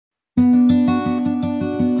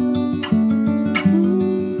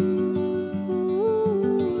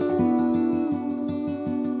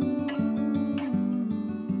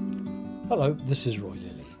This is Roy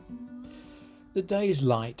Lilly. The day's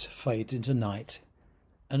light fades into night,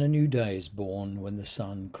 and a new day is born when the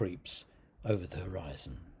sun creeps over the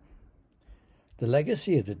horizon. The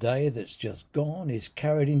legacy of the day that's just gone is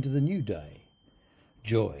carried into the new day.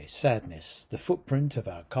 Joy, sadness, the footprint of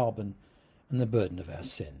our carbon, and the burden of our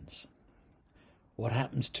sins. What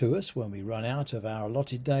happens to us when we run out of our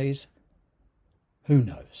allotted days? Who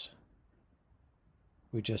knows?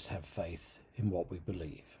 We just have faith in what we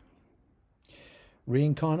believe.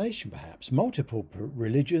 Reincarnation, perhaps. Multiple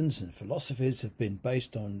religions and philosophies have been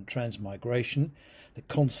based on transmigration, the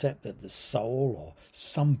concept that the soul, or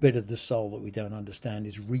some bit of the soul that we don't understand,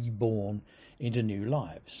 is reborn into new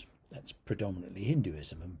lives. That's predominantly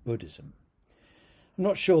Hinduism and Buddhism. I'm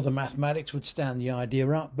not sure the mathematics would stand the idea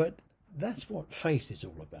up, but that's what faith is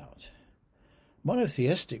all about.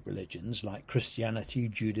 Monotheistic religions like Christianity,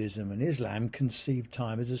 Judaism and Islam conceive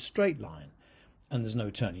time as a straight line, and there's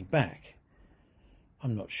no turning back.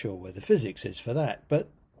 I'm not sure where the physics is for that, but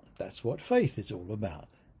that's what faith is all about.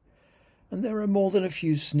 And there are more than a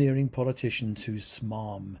few sneering politicians who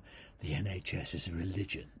smarm the NHS as a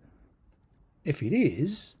religion. If it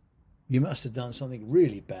is, you must have done something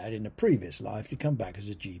really bad in a previous life to come back as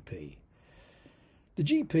a GP. The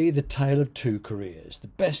GP, the tale of two careers, the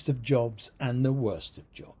best of jobs and the worst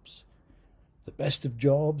of jobs. The best of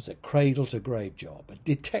jobs, a cradle-to-grave job, a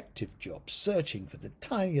detective job, searching for the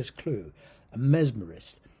tiniest clue, a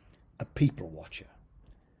mesmerist, a people watcher.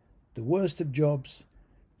 The worst of jobs,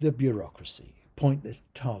 the bureaucracy, pointless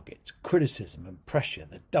targets, criticism and pressure,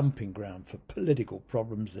 the dumping ground for political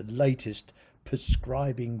problems, the latest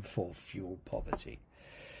prescribing for fuel poverty.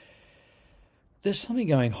 There's something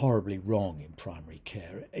going horribly wrong in primary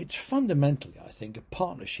care. It's fundamentally, I think, a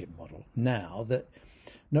partnership model now that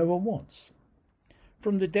no one wants.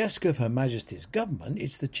 From the desk of Her Majesty's government,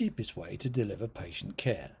 it's the cheapest way to deliver patient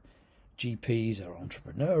care. GPs are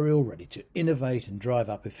entrepreneurial, ready to innovate and drive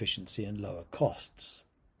up efficiency and lower costs.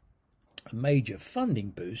 A major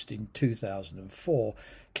funding boost in 2004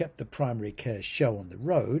 kept the primary care show on the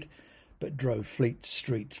road, but drove Fleet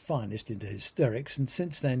Street's finest into hysterics, and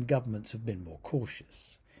since then governments have been more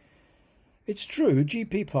cautious. It's true,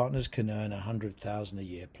 GP partners can earn $100,000 a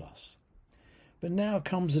year plus. But now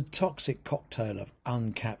comes a toxic cocktail of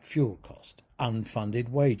uncapped fuel cost, unfunded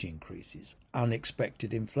wage increases,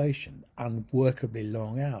 unexpected inflation, unworkably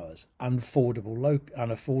long hours, unaffordable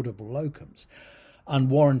locums,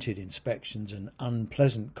 unwarranted inspections and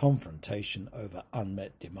unpleasant confrontation over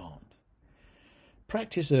unmet demand.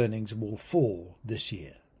 Practice earnings will fall this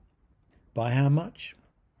year. By how much?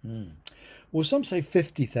 Well, some say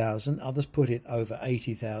 50,000, others put it over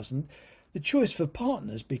 80,000. The choice for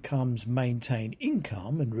partners becomes maintain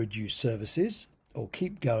income and reduce services, or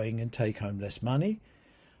keep going and take home less money,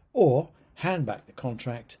 or hand back the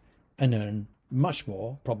contract and earn much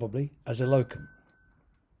more, probably, as a locum.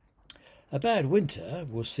 A bad winter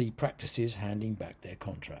will see practices handing back their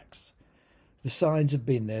contracts. The signs have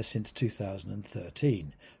been there since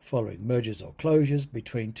 2013. Following mergers or closures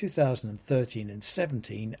between 2013 and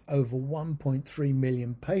 17, over 1.3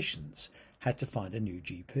 million patients had to find a new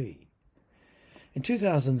GP. In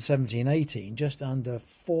 2017-18, just under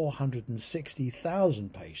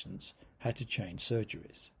 460,000 patients had to change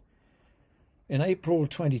surgeries. In April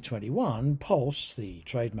 2021, Pulse, the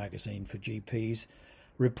trade magazine for GPs,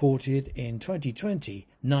 reported in 2020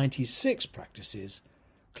 96 practices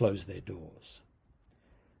closed their doors.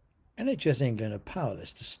 NHS England are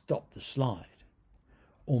powerless to stop the slide.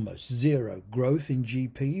 Almost zero growth in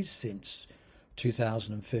GPs since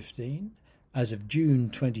 2015. As of June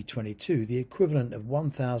 2022, the equivalent of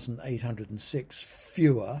 1,806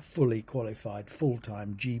 fewer fully qualified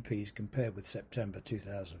full-time GPs compared with September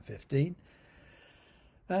 2015.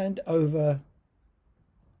 And over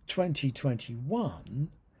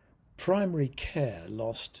 2021, primary care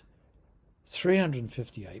lost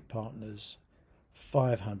 358 partners,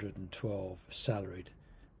 512 salaried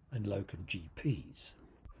and locum GPs.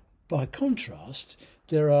 By contrast,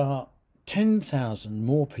 there are 10,000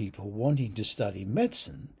 more people wanting to study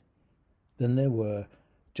medicine than there were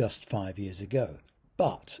just 5 years ago.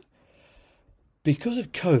 But because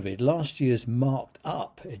of COVID, last year's marked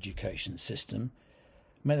up education system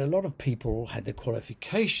meant a lot of people had the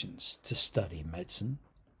qualifications to study medicine,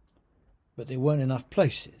 but there weren't enough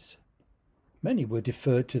places. Many were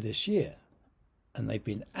deferred to this year, and they've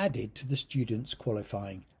been added to the students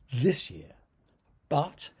qualifying this year.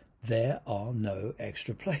 But there are no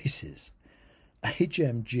extra places.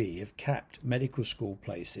 HMG have capped medical school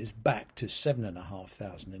places back to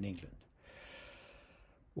 7,500 in England.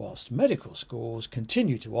 whilst medical schools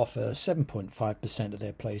continue to offer 7.5% of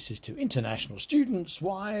their places to international students.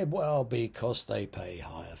 Why? Well, because they pay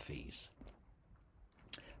higher fees.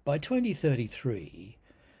 By 2033,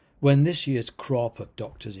 when this year's crop of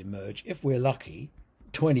doctors emerge, if we're lucky,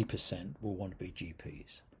 20% will want to be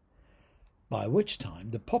GPs, by which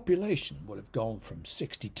time the population will have gone from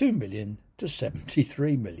 62 million to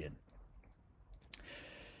 73 million.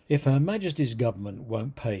 If Her Majesty's government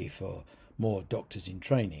won't pay for more doctors in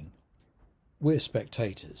training, we're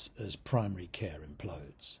spectators as primary care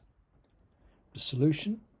implodes. The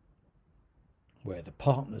solution? Where the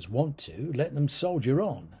partners want to, let them soldier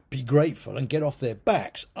on, be grateful and get off their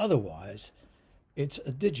backs. Otherwise, it's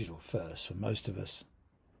a digital first for most of us,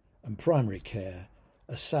 and primary care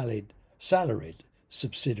a salaried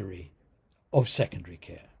subsidiary of secondary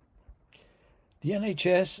care. The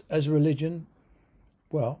NHS as a religion?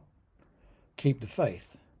 Well, keep the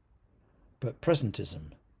faith, but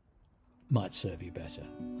presentism might serve you better.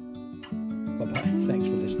 Bye-bye. Thanks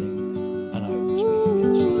for listening.